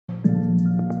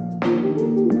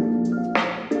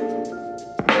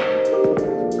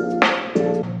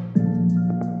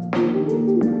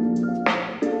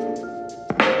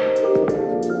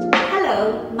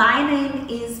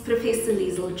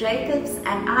Jacobs,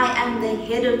 and I am the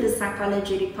head of the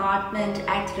psychology department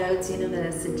at Rhodes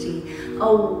University.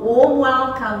 A warm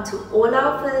welcome to all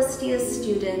our first year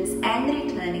students and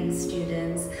returning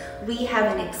students. We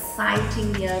have an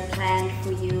exciting year planned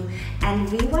for you,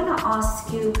 and we want to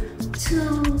ask you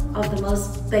two of the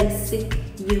most basic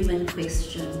human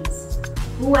questions.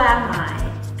 Who am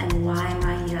I and why am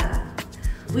I here?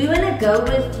 We want to go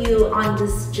with you on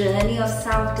this journey of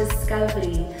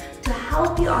self-discovery to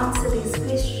help you answer these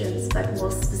questions, but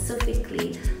more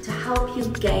specifically to help you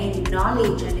gain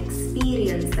knowledge and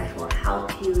experience that will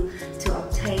help you to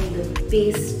obtain the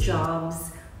best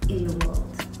jobs in the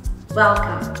world.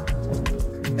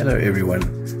 Welcome. Hello everyone,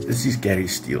 this is Gary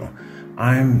Steele.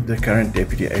 I'm the current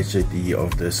Deputy HOD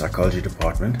of the Psychology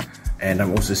Department, and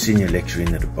I'm also Senior Lecturer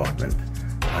in the department.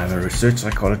 I'm a research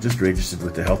psychologist registered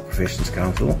with the Health Professions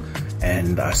Council,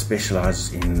 and I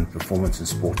specialize in performance and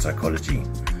sports psychology.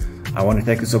 I want to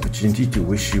take this opportunity to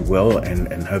wish you well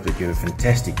and hope that you have a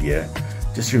fantastic year.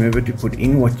 Just remember to put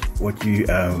in what you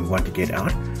want to get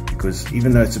out, because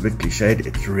even though it's a bit cliched,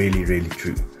 it's really, really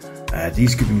true.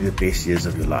 These could be the best years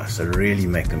of your life, so really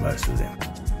make the most of them.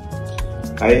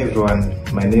 Hi everyone,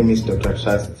 my name is Dr.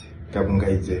 Trust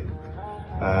Kabungaidze.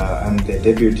 I'm the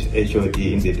Deputy HOD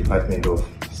in the Department of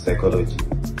Psychology.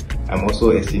 I'm also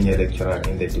a Senior Lecturer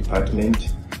in the department.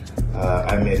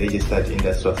 I'm a registered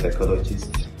industrial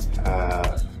psychologist.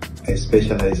 I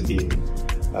specialize in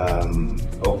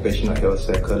occupational health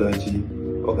psychology,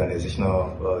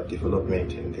 organizational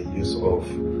development, and the use of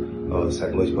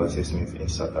psychological assessments in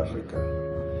South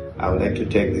Africa. I would like to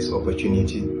take this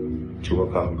opportunity to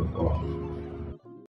welcome you all.